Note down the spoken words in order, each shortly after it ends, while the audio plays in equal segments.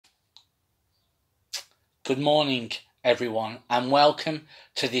Good morning, everyone, and welcome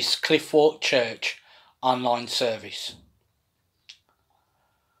to this Cliffwalk Church online service.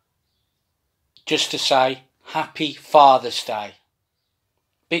 Just to say, Happy Father's Day.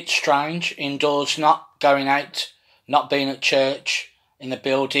 Bit strange, indoors, not going out, not being at church, in the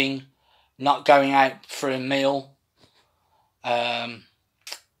building, not going out for a meal.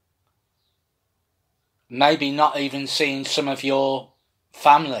 Maybe not even seeing some of your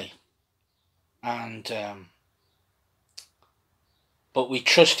family. But we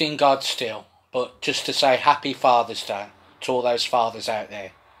trust in God still. But just to say Happy Father's Day to all those fathers out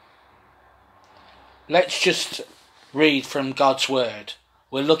there. Let's just read from God's Word.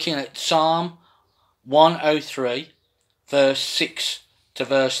 We're looking at Psalm 103, verse 6 to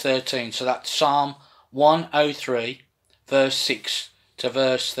verse 13. So that's Psalm 103, verse 6 to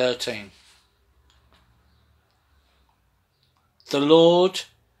verse 13. The Lord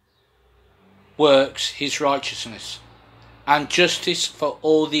works his righteousness and justice for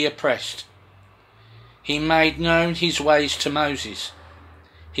all the oppressed. He made known his ways to Moses,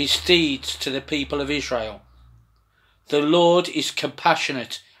 his deeds to the people of Israel. The Lord is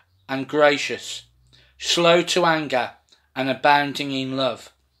compassionate and gracious, slow to anger and abounding in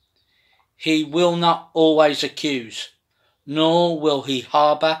love. He will not always accuse, nor will he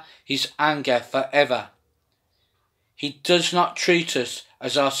harbour his anger forever. He does not treat us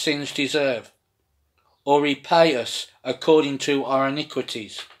as our sins deserve, or repay us according to our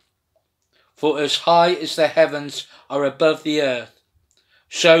iniquities. For as high as the heavens are above the earth,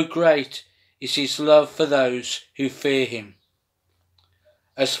 so great is his love for those who fear him.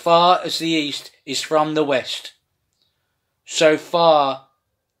 As far as the east is from the west, so far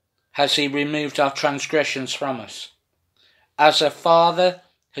has he removed our transgressions from us. As a father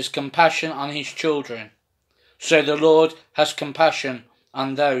has compassion on his children, so the Lord has compassion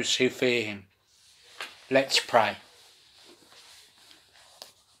on those who fear him. Let's pray.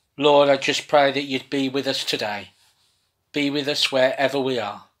 Lord, I just pray that you'd be with us today. Be with us wherever we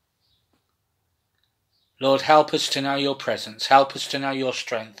are. Lord, help us to know your presence. Help us to know your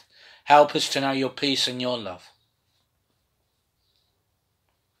strength. Help us to know your peace and your love.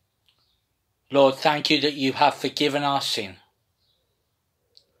 Lord, thank you that you have forgiven our sin.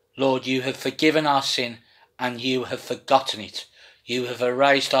 Lord, you have forgiven our sin and you have forgotten it. You have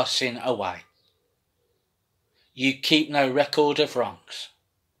erased our sin away. You keep no record of wrongs.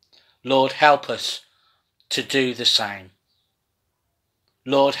 Lord, help us to do the same.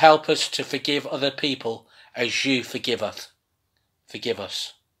 Lord, help us to forgive other people as you forgive us. Forgive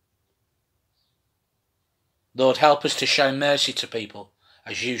us. Lord, help us to show mercy to people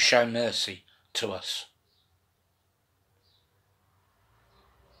as you show mercy to us.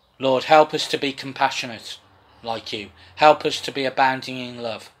 Lord, help us to be compassionate like you. Help us to be abounding in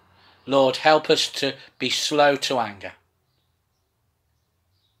love. Lord, help us to be slow to anger.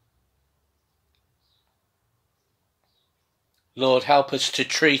 Lord, help us to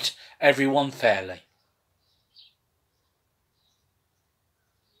treat everyone fairly.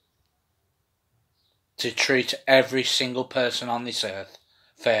 To treat every single person on this earth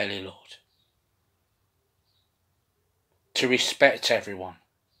fairly, Lord. To respect everyone.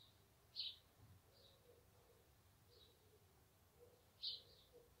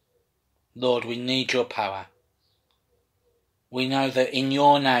 Lord, we need your power. We know that in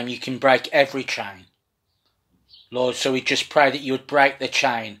your name you can break every chain. Lord, so we just pray that you would break the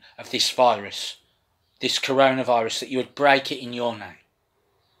chain of this virus, this coronavirus, that you would break it in your name.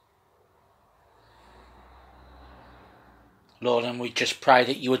 Lord, and we just pray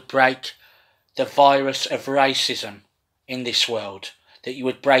that you would break the virus of racism in this world, that you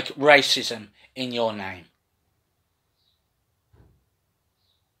would break racism in your name.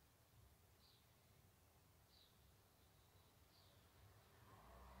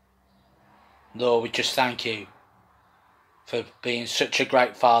 Lord, we just thank you for being such a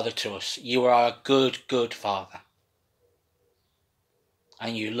great Father to us. You are a good, good Father.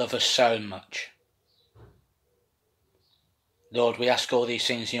 And you love us so much. Lord, we ask all these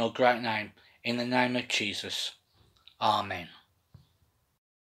things in your great name, in the name of Jesus. Amen.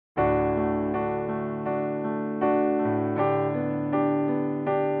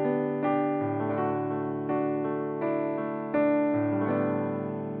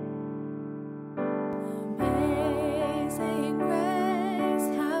 Amazing grace,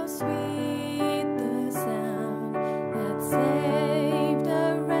 how sweet the sound that saved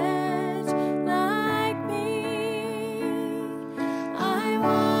a wretch like me. I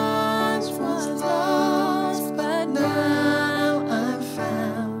once was lost, but now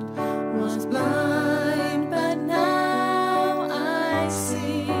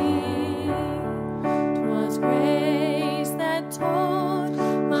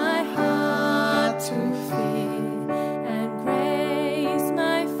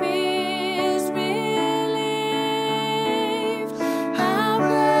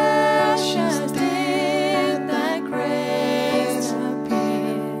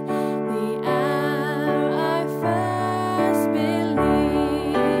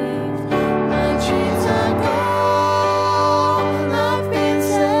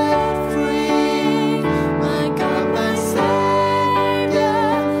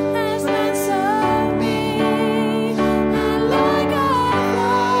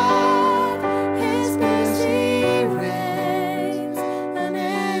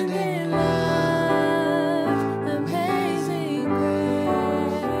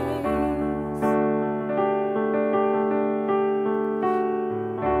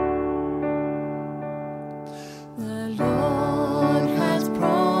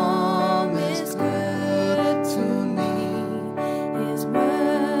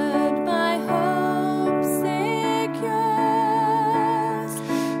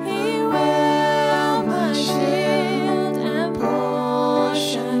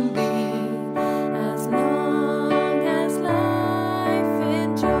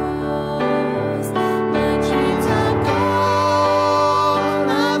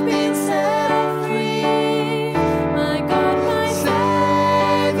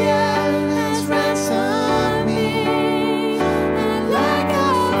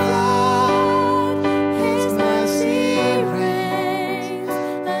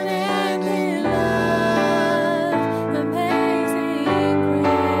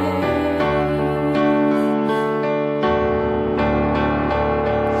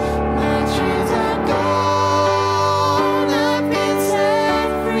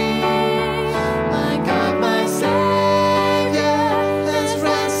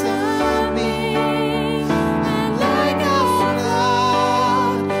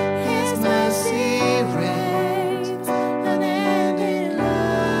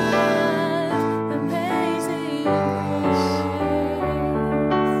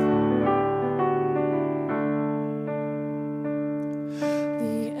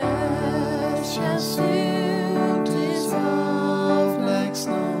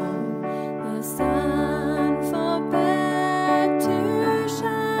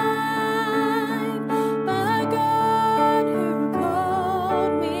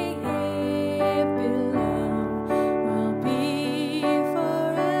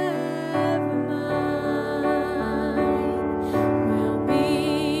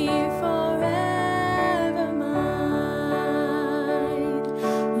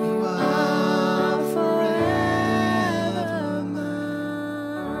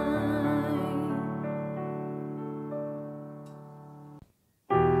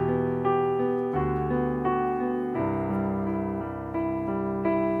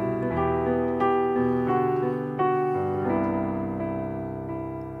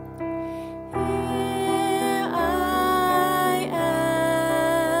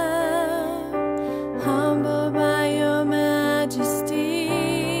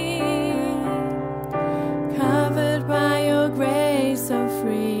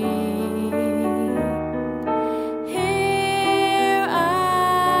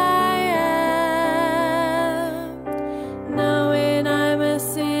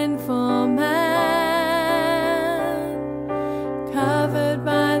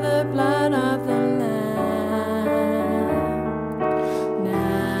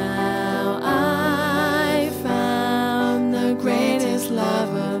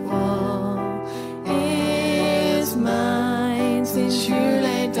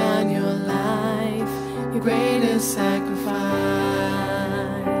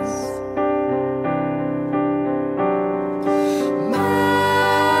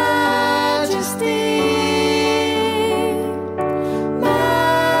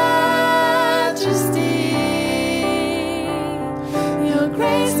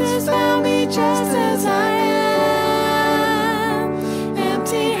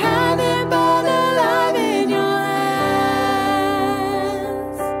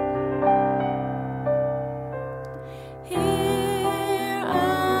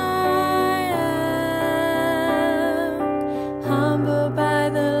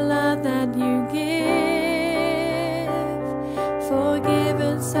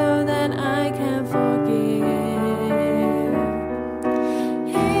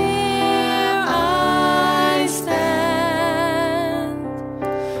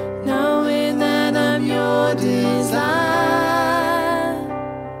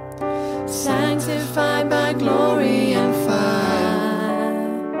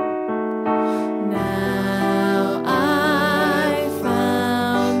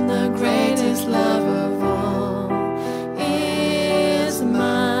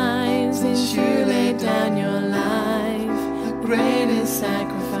his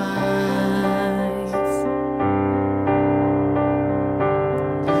sacrifice.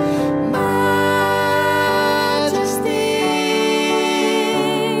 Majesty,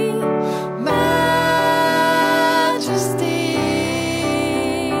 majesty,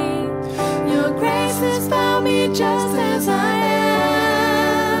 your grace has found me just as I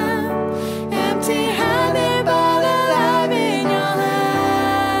am, empty-handed but alive in your hands.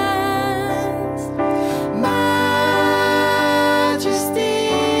 Majesty,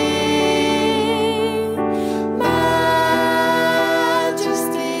 majesty,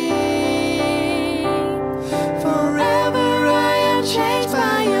 forever I am changed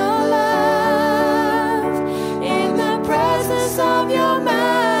by your love, in the presence of your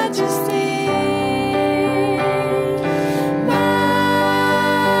majesty. Majesty,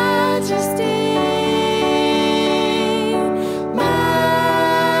 majesty,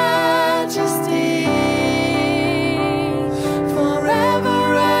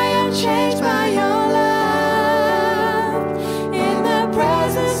 forever I am changed by your love, in the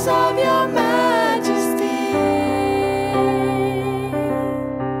presence of your majesty.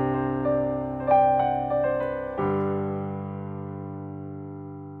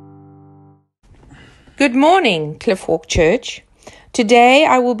 Good morning, Cliffwalk Church. Today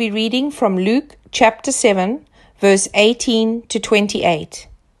I will be reading from Luke chapter 7, verse 18 to 28.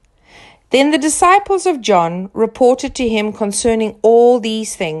 Then the disciples of John reported to him concerning all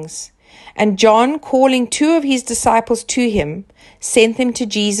these things. And John, calling 2 of his disciples to him, sent them to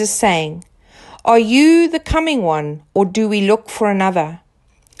Jesus, saying, Are you the coming one, or do we look for another?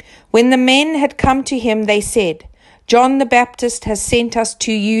 When the men had come to him, they said, John the Baptist has sent us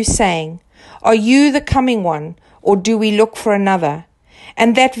to you, saying, Are you the coming one, or do we look for another?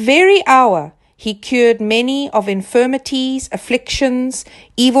 And that very hour he cured many of infirmities, afflictions,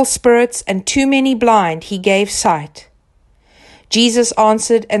 evil spirits, and to many blind he gave sight. Jesus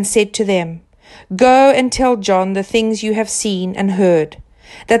answered and said to them, Go and tell John the things you have seen and heard,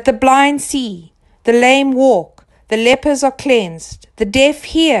 that the blind see, the lame walk, the lepers are cleansed, the deaf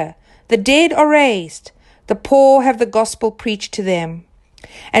hear, the dead are raised, the poor have the gospel preached to them.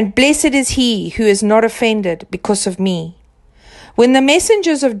 And blessed is he who is not offended because of me. When the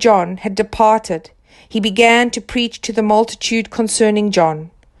messengers of John had departed, he began to preach to the multitude concerning John.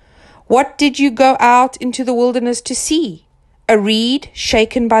 What did you go out into the wilderness to see? A reed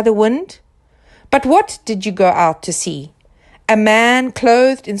shaken by the wind? But what did you go out to see? A man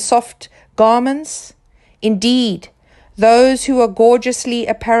clothed in soft garments? Indeed, those who are gorgeously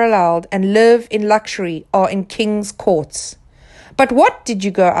apparelled and live in luxury are in kings' courts. But what did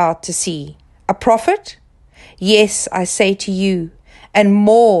you go out to see? A prophet? Yes, I say to you, and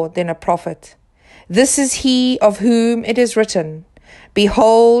more than a prophet. This is he of whom it is written,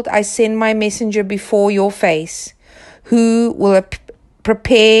 Behold, I send my messenger before your face, who will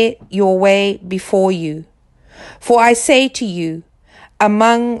prepare your way before you. For I say to you,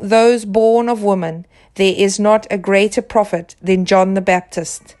 among those born of woman, there is not a greater prophet than John the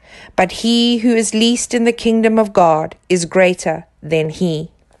Baptist, but he who is least in the kingdom of God is greater than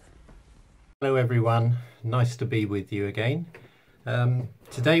he. Hello everyone, nice to be with you again.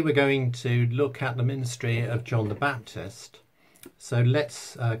 Today we're going to look at the ministry of John the Baptist. So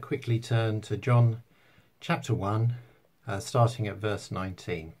let's quickly turn to John chapter 1, starting at verse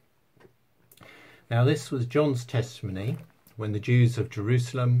 19. Now this was John's testimony when the Jews of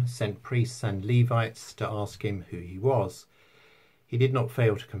Jerusalem sent priests and Levites to ask him who he was. He did not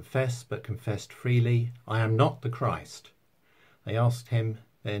fail to confess, but confessed freely, I am not the Christ. They asked him,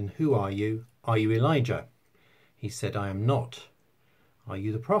 then, who are you? Are you Elijah? He said, I am not. Are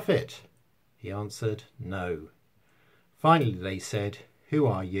you the prophet? He answered, no. Finally they said, who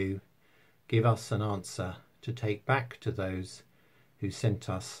are you? Give us an answer to take back to those who sent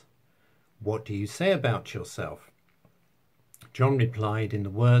us. What do you say about yourself? John replied in the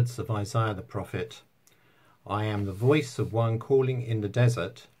words of Isaiah the prophet, I am the voice of one calling in the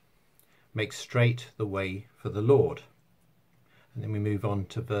desert, make straight the way for the Lord. And then we move on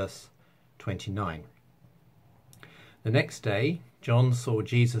to verse 29. The next day, John saw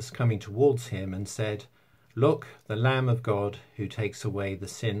Jesus coming towards him and said, Look, the Lamb of God who takes away the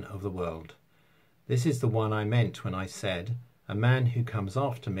sin of the world. This is the one I meant when I said, a man who comes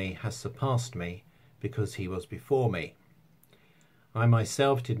after me has surpassed me because he was before me. I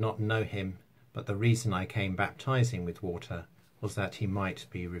myself did not know him, but the reason I came baptizing with water was that he might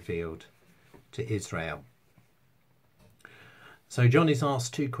be revealed to Israel. So John is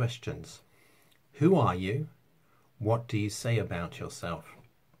asked 2 questions. Who are you? What do you say about yourself?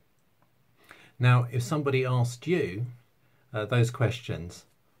 Now, if somebody asked you those questions,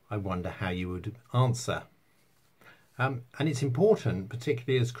 I wonder how you would answer. And it's important,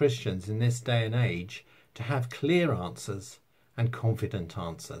 particularly as Christians in this day and age, to have clear answers and confident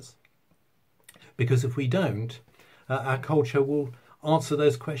answers. Because if we don't, our culture will answer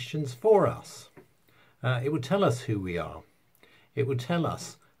those questions for us. It will tell us who we are. It will tell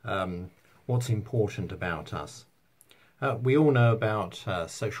us what's important about us. We all know about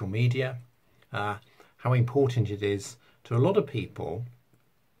social media, how important it is to a lot of people,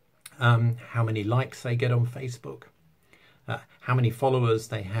 how many likes they get on Facebook, how many followers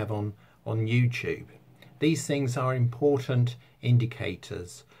they have on YouTube. These things are important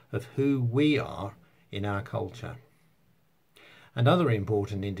indicators of who we are in our culture. And other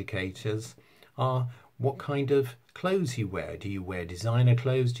important indicators are what kind of clothes you wear. Do you wear designer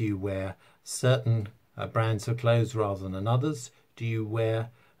clothes? Do you wear certain brands of clothes rather than others? Do you wear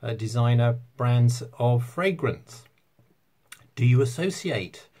designer brands of fragrance? Do you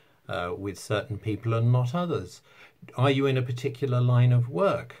associate with certain people and not others? Are you in a particular line of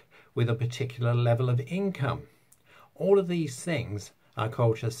work with a particular level of income? All of these things, our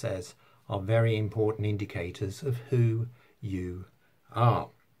culture says, are very important indicators of who you are.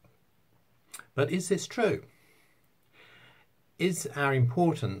 But is this true? Is our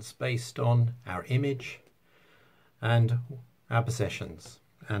importance based on our image and our possessions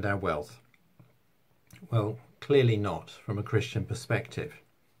and our wealth? Well, clearly not from a Christian perspective.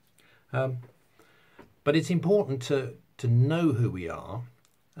 But it's important to know who we are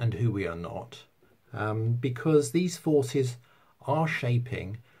and who we are not, because these forces are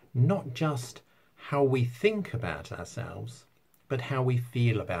shaping not just how we think about ourselves, but how we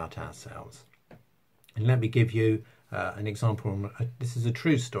feel about ourselves. And let me give you an example. This is a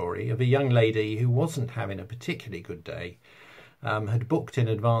true story of a young lady who wasn't having a particularly good day, had booked in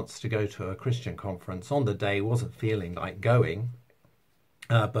advance to go to a Christian conference. On the day, wasn't feeling like going,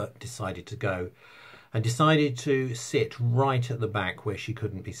 but decided to go, and decided to sit right at the back where she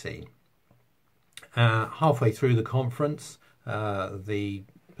couldn't be seen. Halfway through the conference, the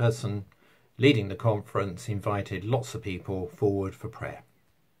person leading the conference invited lots of people forward for prayer.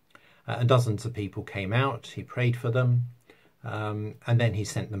 And dozens of people came out. He prayed for them, and then he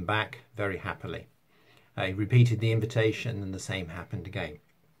sent them back very happily. He repeated the invitation, and the same happened again.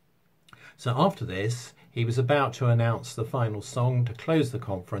 So after this, he was about to announce the final song to close the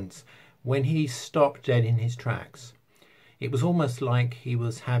conference when he stopped dead in his tracks. It was almost like he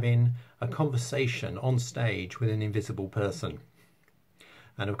was having a conversation on stage with an invisible person.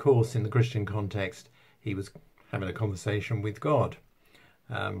 And of course, in the Christian context, he was having a conversation with God.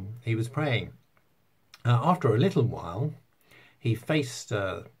 He was praying. After a little while, he faced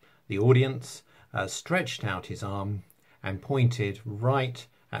the audience, stretched out his arm and pointed right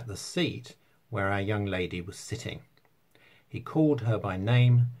at the seat where our young lady was sitting. He called her by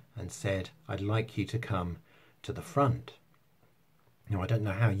name and said, "I'd like you to come to the front." Now, I don't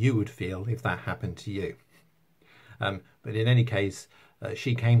know how you would feel if that happened to you. But in any case,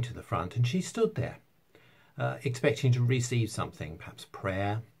 she came to the front and she stood there, expecting to receive something, perhaps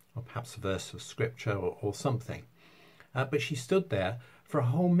prayer or perhaps a verse of scripture or something. But she stood there for a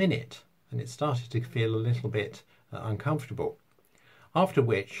whole minute, and it started to feel a little bit uncomfortable. After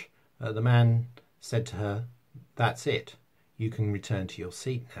which the man said to her, "That's it. You can return to your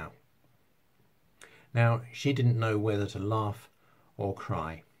seat now." Now, she didn't know whether to laugh or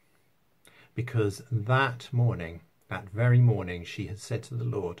cry, because that morning, that very morning, she had said to the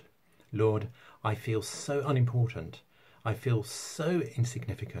Lord, "Lord, I feel so unimportant. I feel so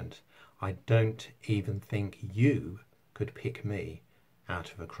insignificant. I don't even think you could pick me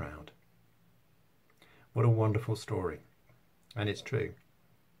out of a crowd." What a wonderful story. And it's true.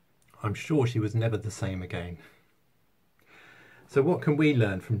 I'm sure she was never the same again. So what can we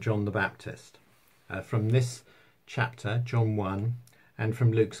learn from John the Baptist? From this chapter, John 1, and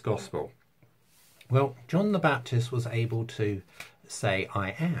from Luke's Gospel? Well, John the Baptist was able to say,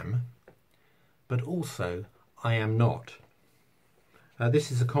 "I am," but also, "I am not."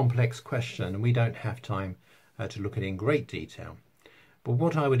 This is a complex question, and we don't have time to look at it in great detail. But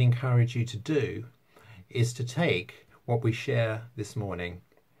what I would encourage you to do is to take what we share this morning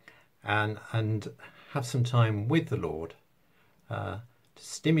and have some time with the Lord to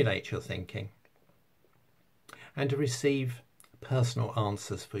stimulate your thinking and to receive personal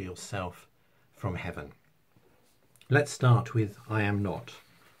answers for yourself from heaven. Let's start with "I am not."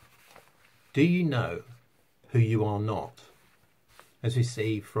 Do you know who you are not? As we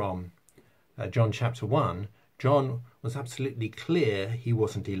see from John chapter 1, John was absolutely clear he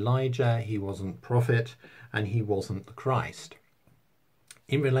wasn't Elijah, he wasn't prophet, and he wasn't the Christ.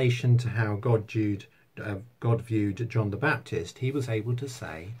 In relation to how God viewed John the Baptist, he was able to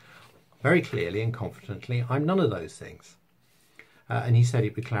say, very clearly and confidently, I'm none of those things. And he said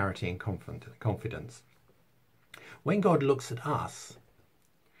it with clarity and confidence. When God looks at us,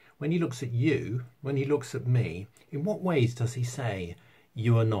 when he looks at you, when he looks at me, in what ways does he say,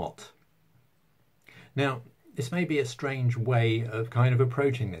 you are not? Now, this may be a strange way of kind of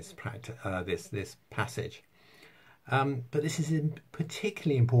approaching this passage, but this is a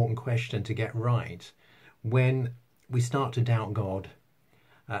particularly important question to get right when we start to doubt God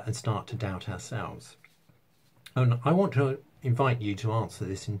and start to doubt ourselves. And I want to invite you to answer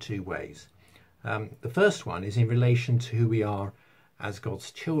this in two ways. The first one is in relation to who we are as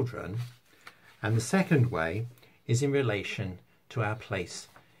God's children, and the second way is in relation to our place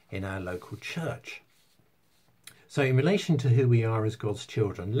in our local church. So in relation to who we are as God's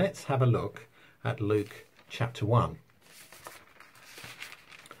children, let's have a look at Luke chapter 1.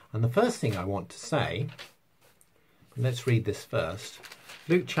 And the first thing I want to say, let's read this first,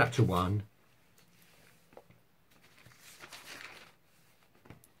 Luke chapter 1,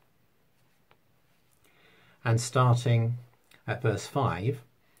 and starting at verse 5,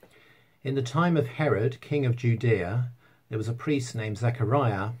 in the time of Herod, king of Judea, there was a priest named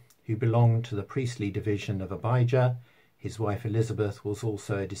Zechariah who belonged to the priestly division of Abijah. His wife Elizabeth was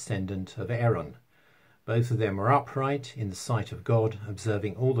also a descendant of Aaron. Both of them were upright in the sight of God,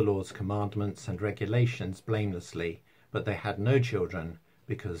 observing all the Lord's commandments and regulations blamelessly, but they had no children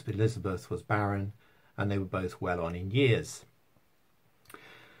because Elizabeth was barren and they were both well on in years.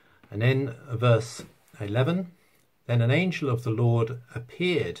 And then verse 11, then an angel of the Lord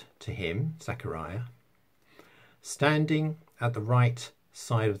appeared to him, Zechariah, standing at the right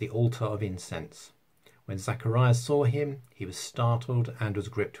side of the altar of incense. When Zechariah saw him, he was startled and was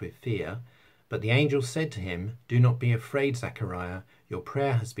gripped with fear. But the angel said to him, do not be afraid, Zechariah, your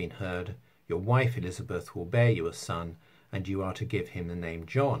prayer has been heard. Your wife Elizabeth will bear you a son, and you are to give him the name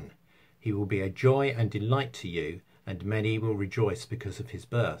John. He will be a joy and delight to you, and many will rejoice because of his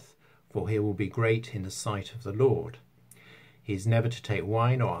birth, for he will be great in the sight of the Lord. He is never to take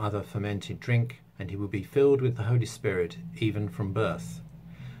wine or other fermented drink, and he will be filled with the Holy Spirit even from birth.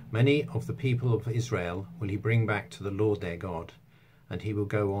 Many of the people of Israel will he bring back to the Lord their God, and he will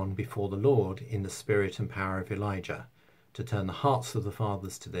go on before the Lord in the spirit and power of Elijah, to turn the hearts of the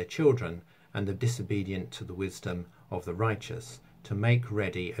fathers to their children, and the disobedient to the wisdom of the righteous, to make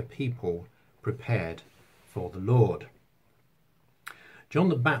ready a people prepared for the Lord. John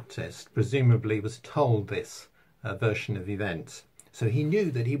the Baptist presumably was told this version of events, so he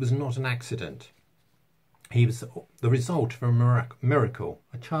knew that he was not an accident. He was the result of a miracle,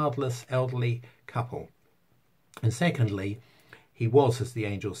 a childless elderly couple. And secondly, he was, as the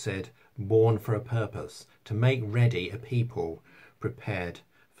angel said, born for a purpose, to make ready a people prepared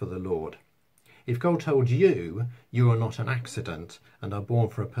for the Lord. If God told you you are not an accident and are born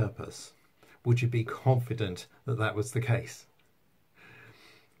for a purpose, would you be confident that that was the case?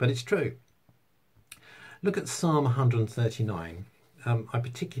 But it's true. Look at Psalm 139. I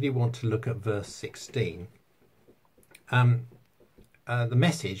particularly want to look at verse 16. The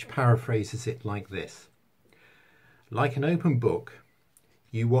Message paraphrases it like this. Like an open book,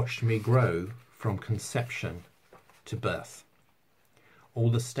 you watched me grow from conception to birth. All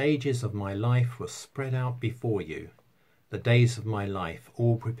the stages of my life were spread out before you, the days of my life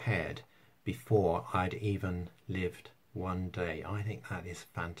all prepared before I'd even lived one day. I think that is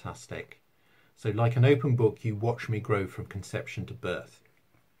fantastic. So like an open book, you watch me grow from conception to birth.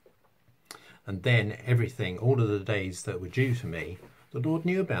 And then everything, all of the days that were due to me, the Lord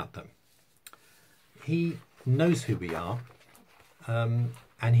knew about them. He knows who we are,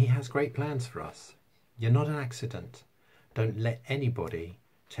 and he has great plans for us. You're not an accident. Don't let anybody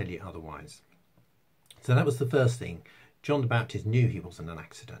tell you otherwise. So that was the first thing. John the Baptist knew he wasn't an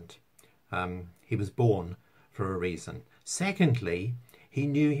accident. He was born for a reason. Secondly, he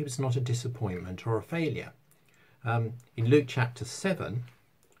knew he was not a disappointment or a failure. In Luke chapter 7,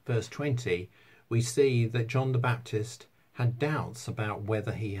 verse 20, we see that John the Baptist had doubts about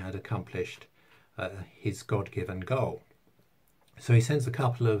whether he had accomplished his God-given goal. So he sends a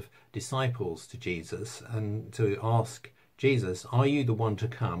couple of disciples to Jesus and to ask Jesus, are you the one to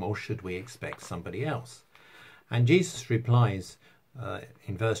come, or should we expect somebody else? And Jesus replies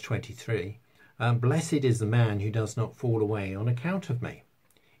in verse 23, blessed is the man who does not fall away on account of me.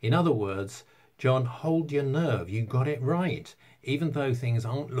 In other words, John, hold your nerve. You got it right. Even though things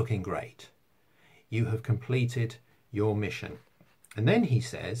aren't looking great, you have completed your mission. And then he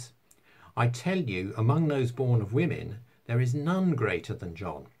says, I tell you, among those born of women, there is none greater than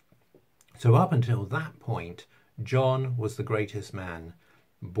John. So up until that point, John was the greatest man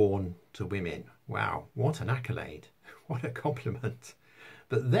born to women. Wow, what an accolade. What a compliment.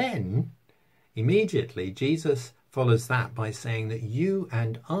 But then, immediately, Jesus follows that by saying that you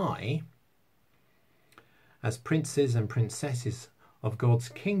and I, as princes and princesses of God's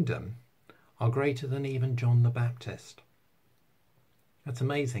kingdom, are greater than even John the Baptist. That's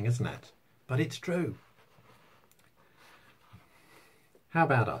amazing, isn't it? But it's true. How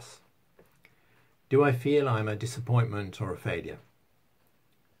about us? Do I feel I'm a disappointment or a failure?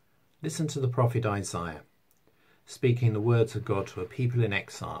 Listen to the prophet Isaiah, speaking the words of God to a people in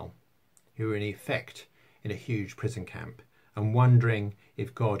exile who were in effect in a huge prison camp and wondering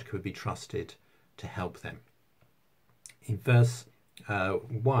if God could be trusted to help them. In verse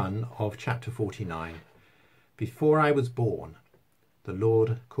 1 of chapter 49, before I was born, the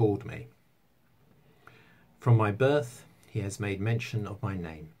Lord called me. From my birth, he has made mention of my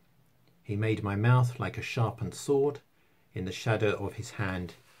name. He made my mouth like a sharpened sword. In the shadow of his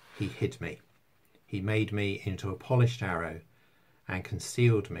hand, he hid me. He made me into a polished arrow and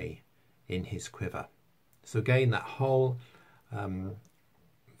concealed me in his quiver. So again, that whole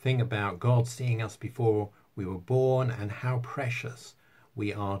thing about God seeing us before we were born and how precious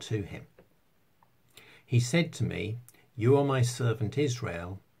we are to him. He said to me, you are my servant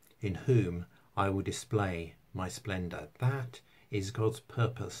Israel, in whom I will display my splendor. That is God's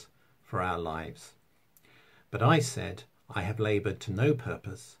purpose for our lives. But I said, I have labored to no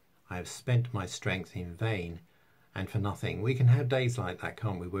purpose. I have spent my strength in vain and for nothing. We can have days like that,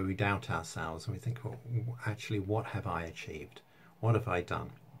 can't we, where we doubt ourselves and we think, well, actually, what have I achieved? What have I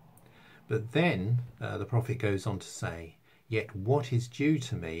done? But then the prophet goes on to say, yet what is due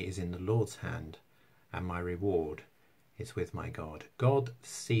to me is in the Lord's hand, and my reward is with my God. God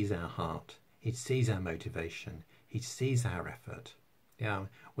sees our heart. He sees our motivation. He sees our effort. Yeah,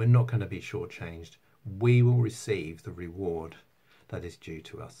 we're not going to be shortchanged. We will receive the reward that is due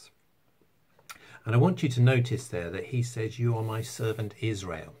to us. And I want you to notice there that he says, you are my servant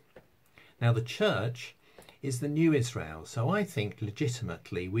Israel. Now the church is the new Israel. So I think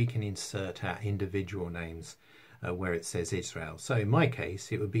legitimately we can insert our individual names where it says Israel. So in my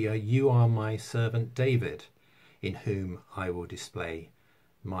case, it would be you are my servant David, in whom I will display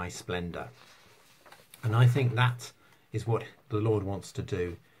my splendor. And I think that is what the Lord wants to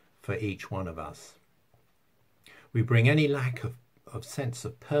do for each one of us. We bring any lack of sense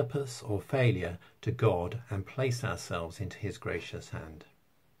of purpose or failure to God and place ourselves into his gracious hand.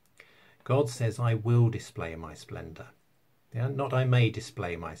 God says, I will display my splendor. Yeah, not I may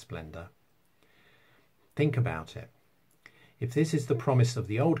display my splendor. Think about it. If this is the promise of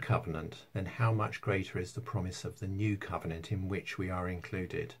the old covenant, then how much greater is the promise of the new covenant in which we are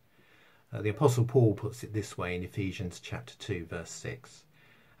included? The Apostle Paul puts it this way in Ephesians chapter 2, verse 6.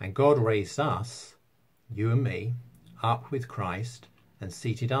 And God raised us, you and me, up with Christ and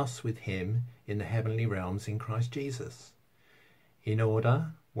seated us with him in the heavenly realms in Christ Jesus. In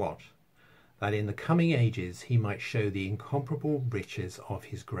order, what? That in the coming ages he might show the incomparable riches of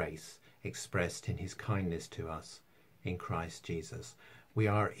his grace expressed in his kindness to us in Christ Jesus. We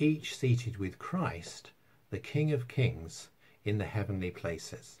are each seated with Christ, the King of Kings, in the heavenly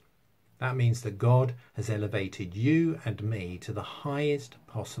places. That means that God has elevated you and me to the highest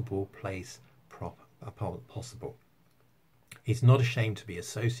possible place possible. He's not ashamed to be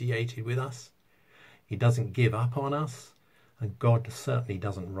associated with us. He doesn't give up on us, and God certainly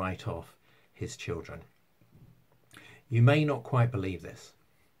doesn't write off his children. You may not quite believe this,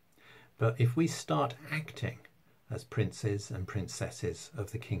 but if we start acting as princes and princesses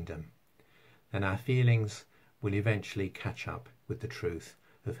of the kingdom, then our feelings will eventually catch up with the truth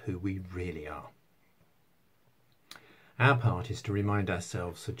of who we really are. Our part is to remind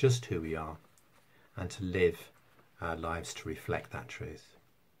ourselves of just who we are and to live our lives to reflect that truth.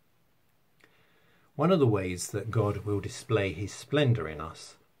 One of the ways that God will display his splendor in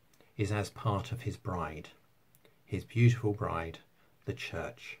us is as part of his bride, his beautiful bride, the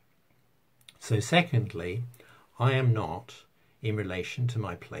church. So secondly, I am not in relation to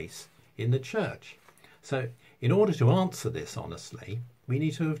my place in the church. So in order to answer this honestly, we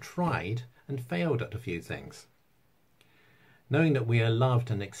need to have tried and failed at a few things. Knowing that we are loved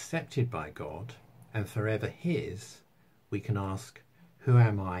and accepted by God and forever his, we can ask, who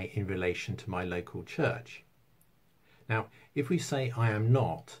am I in relation to my local church? Now, if we say I am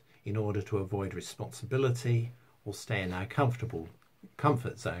not in order to avoid responsibility or stay in our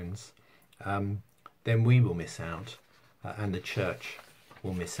comfort zones, then we will miss out and the church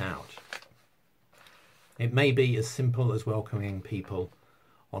will miss out. It may be as simple as welcoming people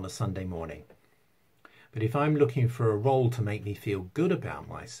on a Sunday morning. But if I'm looking for a role to make me feel good about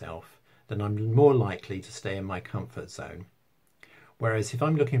myself, then I'm more likely to stay in my comfort zone. Whereas if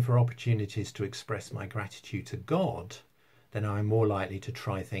I'm looking for opportunities to express my gratitude to God, then I'm more likely to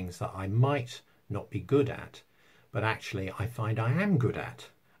try things that I might not be good at, but actually I find I am good at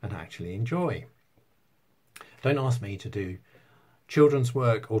and actually enjoy. Don't ask me to do children's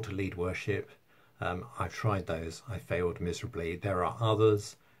work or to lead worship. I've tried those. I failed miserably. There are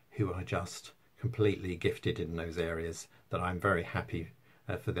others who are just completely gifted in those areas that I'm very happy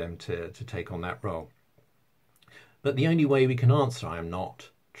for them to take on that role. But the only way we can answer I am not,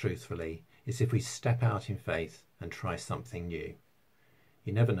 truthfully, is if we step out in faith and try something new.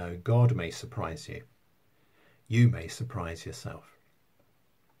 You never know, God may surprise you. You may surprise yourself.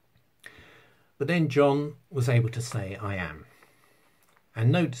 But then John was able to say, I am.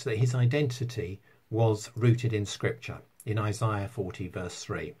 And note that his identity was rooted in Scripture, in Isaiah 40 verse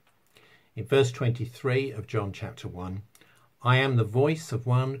 3. In verse 23 of John chapter 1, I am the voice of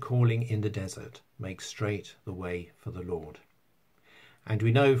one calling in the desert, make straight the way for the Lord. And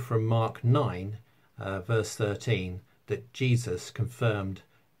we know from Mark 9 verse 13 that Jesus confirmed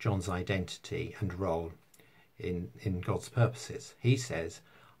John's identity and role in God's purposes. He says,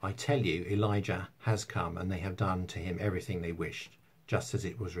 I tell you, Elijah has come and they have done to him everything they wished, just as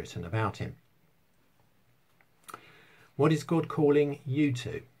it was written about him. What is God calling you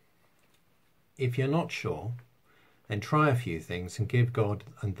to? If you're not sure, then try a few things and give God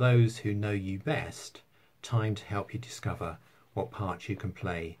and those who know you best time to help you discover what part you can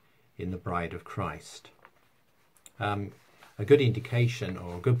play in the bride of Christ. A good indication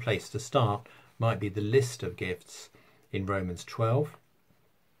or a good place to start might be the list of gifts in Romans 12,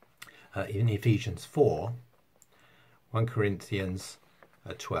 in Ephesians 4, 1 Corinthians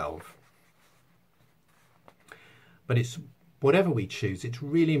 12. But it's whatever we choose, it's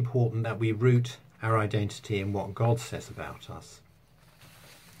really important that we root our identity in what God says about us,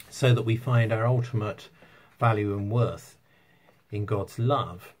 so that we find our ultimate value and worth in God's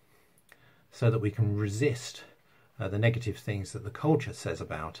love, so that we can resist the negative things that the culture says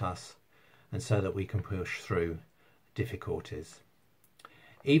about us, and so that we can push through difficulties.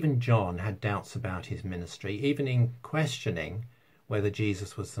 Even John had doubts about his ministry, even in questioning whether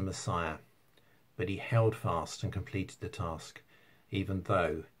Jesus was the Messiah, but he held fast and completed the task, even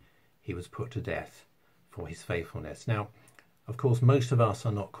though he was put to death for his faithfulness. Now, of course, most of us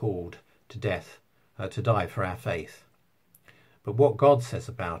are not called to death, to die for our faith. But what God says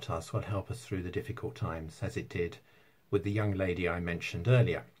about us will help us through the difficult times, as it did with the young lady I mentioned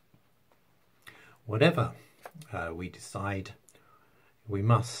earlier. Whatever we decide, we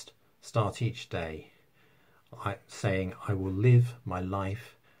must start each day saying, I will live my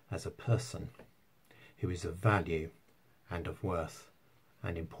life as a person who is of value and of worth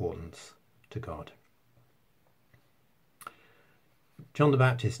and importance to God. John the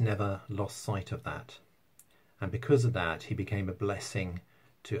Baptist never lost sight of that, and because of that he became a blessing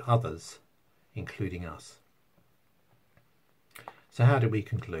to others, including us. So how do we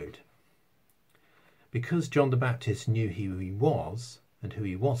conclude? Because John the Baptist knew who he was and who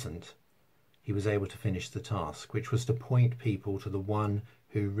he wasn't, he was able to finish the task, which was to point people to the one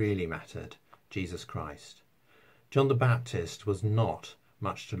who really mattered, Jesus Christ. John the Baptist was not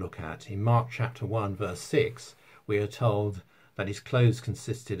much to look at. In Mark chapter 1 verse 6 we are told that his clothes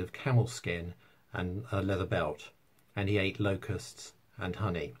consisted of camel skin and a leather belt, and he ate locusts and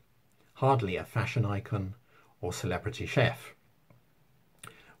honey. Hardly a fashion icon or celebrity chef.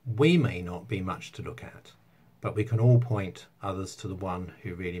 We may not be much to look at, but we can all point others to the one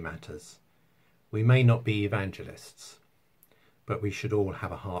who really matters. We may not be evangelists, but we should all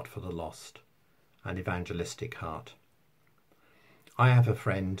have a heart for the lost, an evangelistic heart. I have a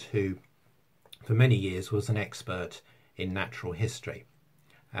friend who for many years was an expert in natural history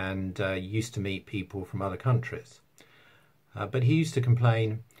and used to meet people from other countries. But he used to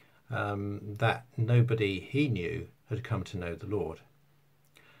complain that nobody he knew had come to know the Lord.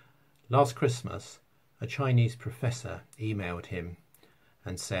 Last Christmas, a Chinese professor emailed him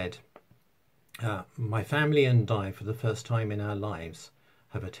and said, my family and I, for the first time in our lives,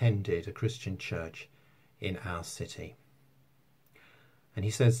 have attended a Christian church in our city. And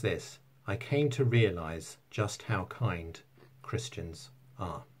he says this, I came to realise just how kind Christians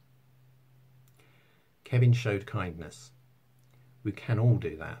are. Kevin showed kindness. We can all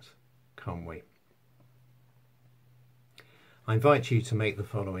do that, can't we? I invite you to make the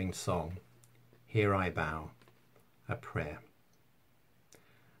following song, Here I Bow, a prayer.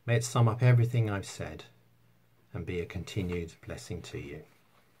 May it sum up everything I've said and be a continued blessing to you.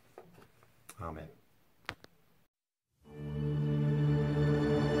 Amen.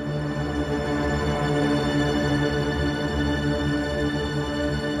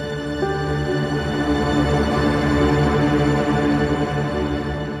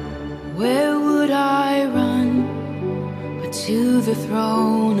 Where would I run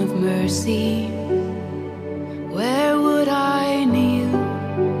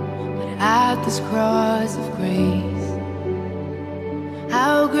about this cross of grace.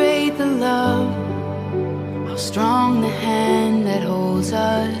 How great the love, how strong the hand that holds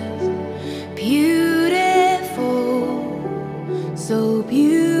us. Beautiful, so beautiful.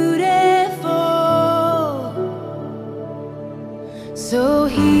 So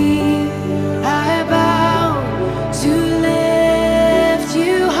here I bow to lift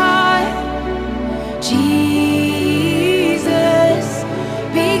you high, Jesus,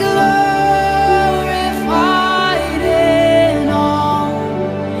 be glorified in all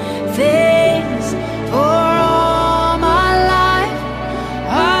things. For all my life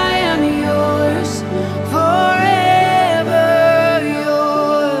I am yours, forever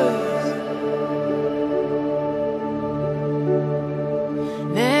yours.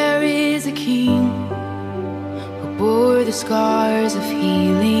 There is a King who bore the scars of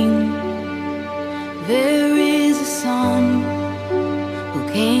healing. There is a Son who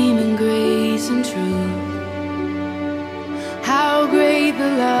came in grace and truth. How great the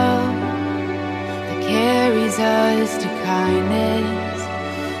love that carries us to kindness.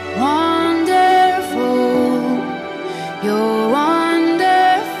 Wonderful, you're wonderful.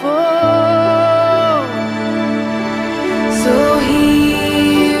 So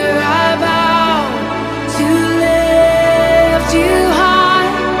here I bow to lift you high,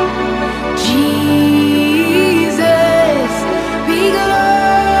 Jesus, be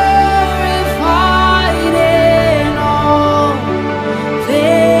glorified in all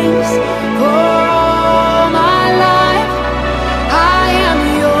things. For all my life I am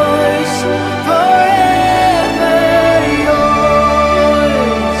yours, forever yours.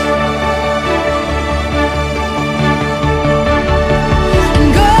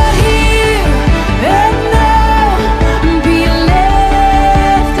 God, hear and now be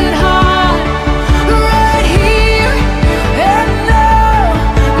lifted high. Right here and now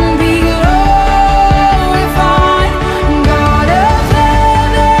be glorified. God of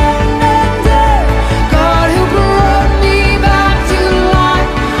heaven and earth, God who brought me back to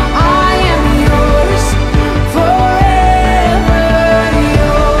life, I am yours, forever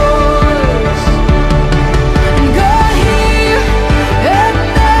yours. God, here and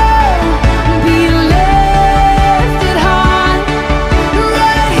now be lifted high.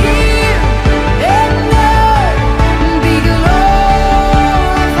 Right here and now be glorified.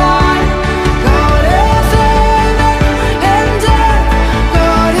 God of heaven and earth,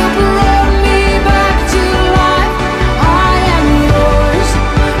 God who brought me back to life, I am yours,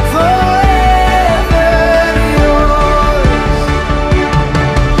 forever yours.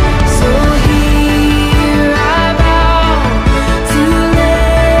 So here I bow to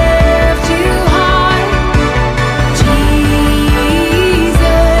lift you high, Jesus,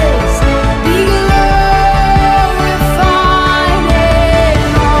 be glorified in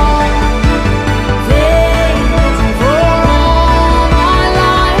all things. For all my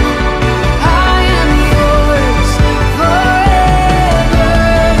life I am yours, forever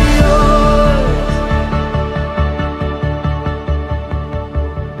yours.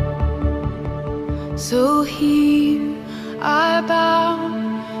 So here I bow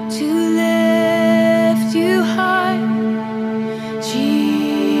to lift you high, Jesus,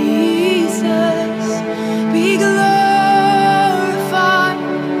 be glorified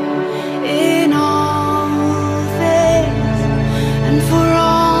in all things. And for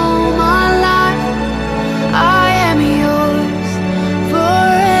all my life I am yours,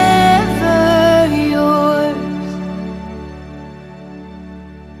 forever yours.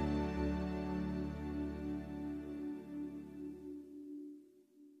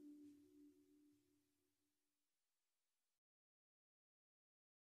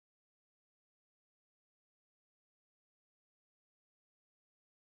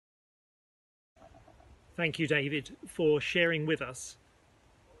 Thank you, David, for sharing with us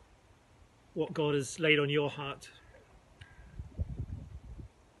what God has laid on your heart.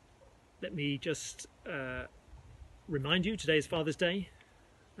 Let me just remind you, today is Father's Day,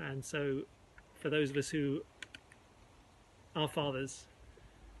 and so for those of us who are fathers,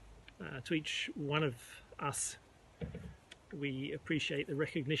 to each one of us, we appreciate the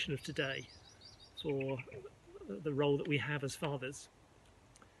recognition of today for the role that we have as fathers.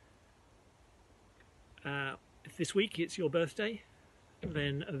 If this week it's your birthday,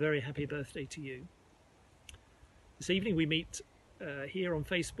 then a very happy birthday to you. This evening we meet here on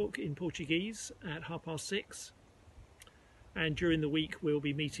Facebook in Portuguese at 6:30, and during the week we'll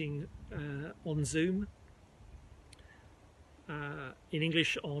be meeting on Zoom in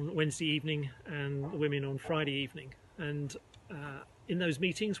English on Wednesday evening and the women on Friday evening. And in those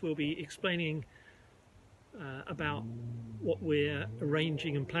meetings we'll be explaining about what we're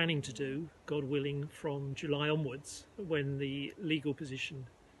arranging and planning to do, God willing, from July onwards, when the legal position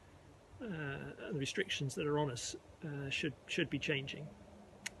and the restrictions that are on us should be changing.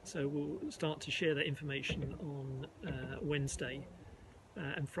 So we'll start to share that information on Wednesday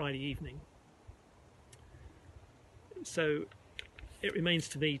and Friday evening. So it remains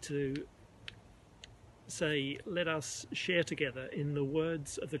to me to say, let us share together in the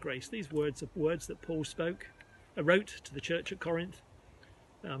words of the grace. These words are words that Paul wrote to the church at Corinth.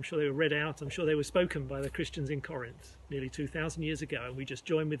 I'm sure they were read out. I'm sure they were spoken by the Christians in Corinth nearly 2,000 years ago, and we just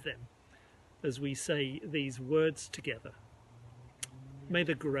join with them as we say these words together. May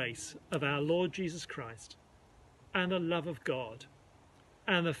the grace of our Lord Jesus Christ and the love of God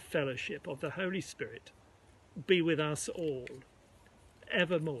and the fellowship of the Holy Spirit be with us all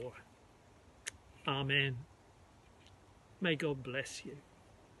evermore. Amen. May God bless you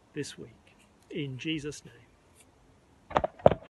this week in Jesus' name.